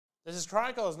This is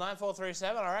Chronicles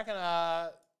 9437. I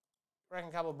reckon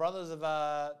a couple of brothers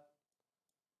have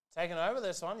taken over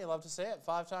this one. You'll love to see it.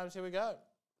 5 times. Here we go.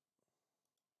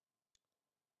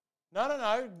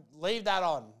 No. Leave that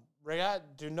on. Rigger,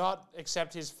 do not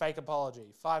accept his fake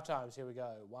apology. 5 times. Here we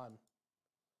go. 1,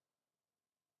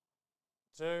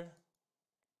 2,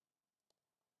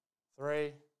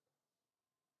 3,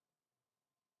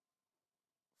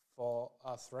 4,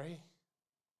 3,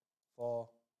 4,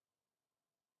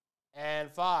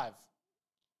 and 5.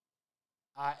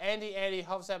 Andy,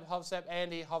 Hovsep,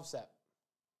 Andy, Hovsep.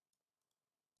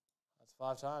 That's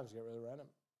 5 times. Get really random.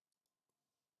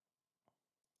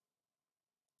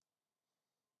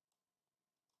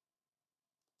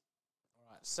 All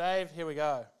right, save. Here we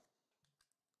go.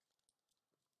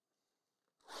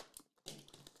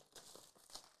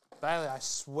 Bailey, I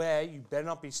swear you better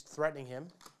not be threatening him.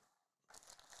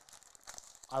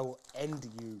 I will end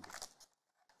you.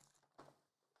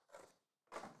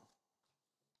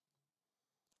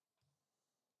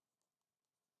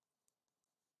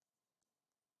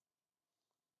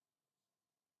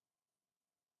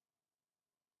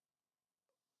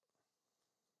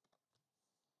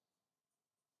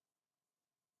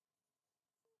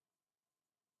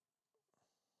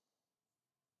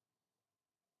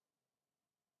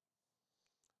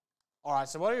 All right,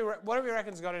 so what do we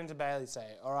reckon's got into Bailey say?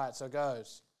 All right, so it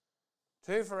goes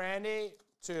 2 for Andy,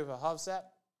 2 for Hovsep.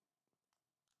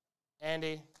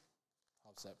 Andy,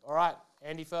 Hovsep. All right,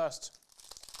 Andy first.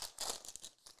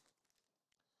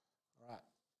 All right.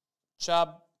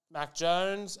 Chubb, Mac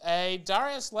Jones, a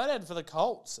Darius Leonard for the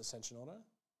Colts, Ascension Auto.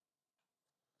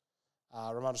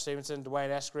 Ramondre Stevenson,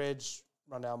 Dwayne Eskridge,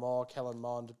 Rondale Moore, Kellen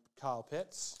Mond, Kyle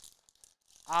Pitts.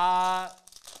 4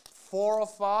 or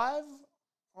 5,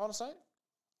 I want to say.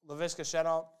 Laviska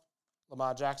Shenault,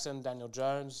 Lamar Jackson, Daniel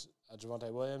Jones,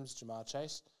 Javonte Williams, Jamar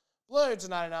Chase. Blue to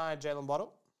 99, Jalen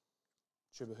Bottle,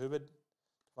 Chuba Hubbard,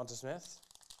 Devonta Smith.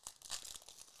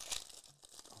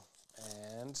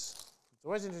 And it's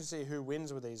always interesting to see who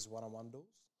wins with these one-on-one duels.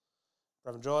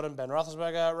 Brevin Jordan, Ben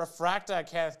Roethlisberger, Refractor,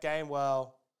 Kenneth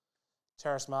Gainwell,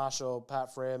 Terrace Marshall,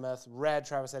 Pat Freiermuth, Red,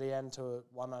 Travis Etienne to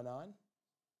 199.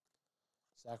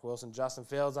 Zach Wilson, Justin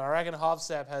Fields. And I reckon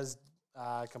Hovsep has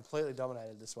completely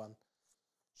dominated this one.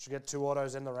 Should get 2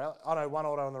 autos in the relic. Oh, no, 1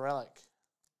 auto in the relic.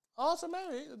 Oh, so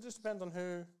maybe. It just depends on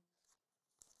who...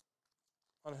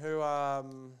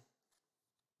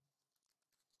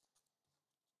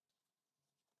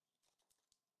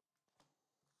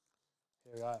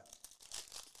 Here we go.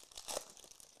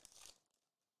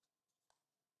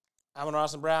 Amon-Ra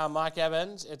St. Brown, Mike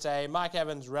Evans. It's a Mike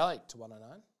Evans relic to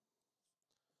 109.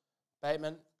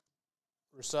 Bateman,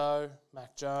 Rousseau,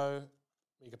 Mac Joe,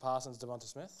 Micah Parsons, Devonta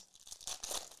Smith.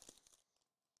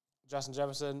 Justin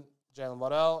Jefferson, Jalen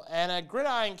Waddell. And a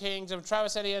Gridiron Kings of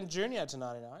Travis Etienne Jr. to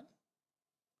 99.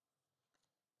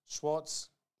 Schwartz,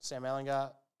 Sam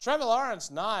Ellinger. Trevor Lawrence,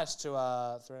 nice to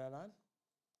 399.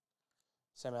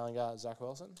 Sam Ellinger, Zach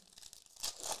Wilson.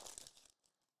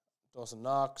 Dawson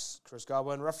Knox, Chris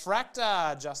Godwin.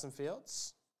 Refractor, Justin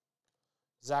Fields.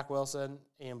 Zach Wilson,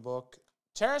 Ian Book.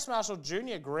 Terrace Marshall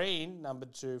Jr. Green,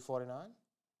 numbered to 49.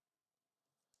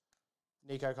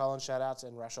 Nico Collins, shout-outs,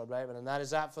 and Rashad Bateman. And that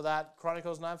is that for that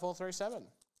Chronicles 9437.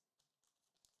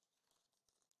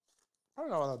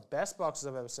 Probably not one of the best boxes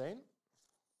I've ever seen.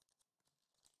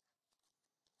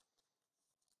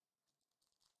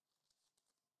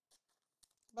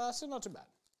 But still not too bad.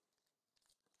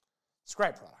 It's a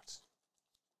great product.